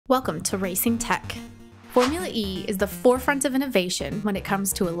Welcome to Racing Tech. Formula E is the forefront of innovation when it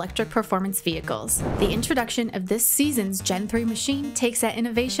comes to electric performance vehicles. The introduction of this season's Gen 3 machine takes that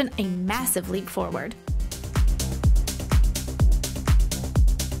innovation a massive leap forward.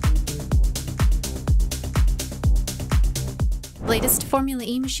 The latest Formula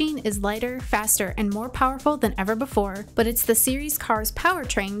E machine is lighter, faster, and more powerful than ever before, but it's the series car's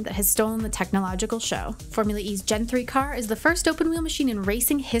powertrain that has stolen the technological show. Formula E's Gen 3 car is the first open-wheel machine in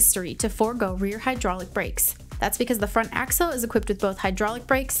racing history to forego rear hydraulic brakes. That's because the front axle is equipped with both hydraulic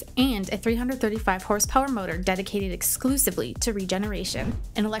brakes and a 335 horsepower motor dedicated exclusively to regeneration.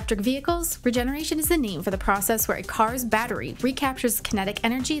 In electric vehicles, regeneration is the name for the process where a car's battery recaptures kinetic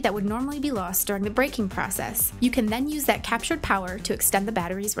energy that would normally be lost during the braking process. You can then use that captured power to extend the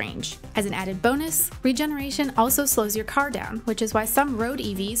battery's range. As an added bonus, regeneration also slows your car down, which is why some road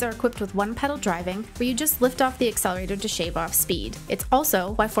EVs are equipped with one-pedal driving, where you just lift off the accelerator to shave off speed. It's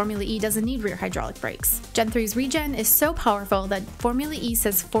also why Formula E doesn't need rear hydraulic brakes. Gen 3's regen is so powerful that Formula E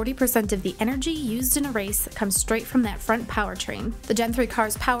says 40% of the energy used in a race comes straight from that front powertrain. The Gen 3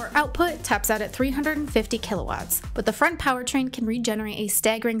 car's power output tops out at 350 kilowatts, but the front powertrain can regenerate a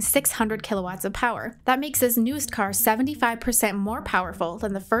staggering 600 kilowatts of power. That makes this newest car 75% more powerful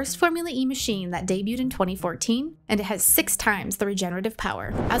than the first Formula E machine that debuted in 2014, and it has 6 times the regenerative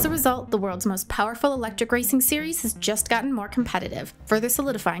power. As a result, the world's most powerful electric racing series has just gotten more competitive, further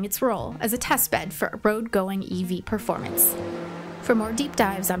solidifying its role as a testbed for road-going EV performance. For more deep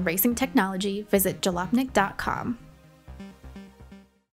dives on racing technology, visit jalopnik.com.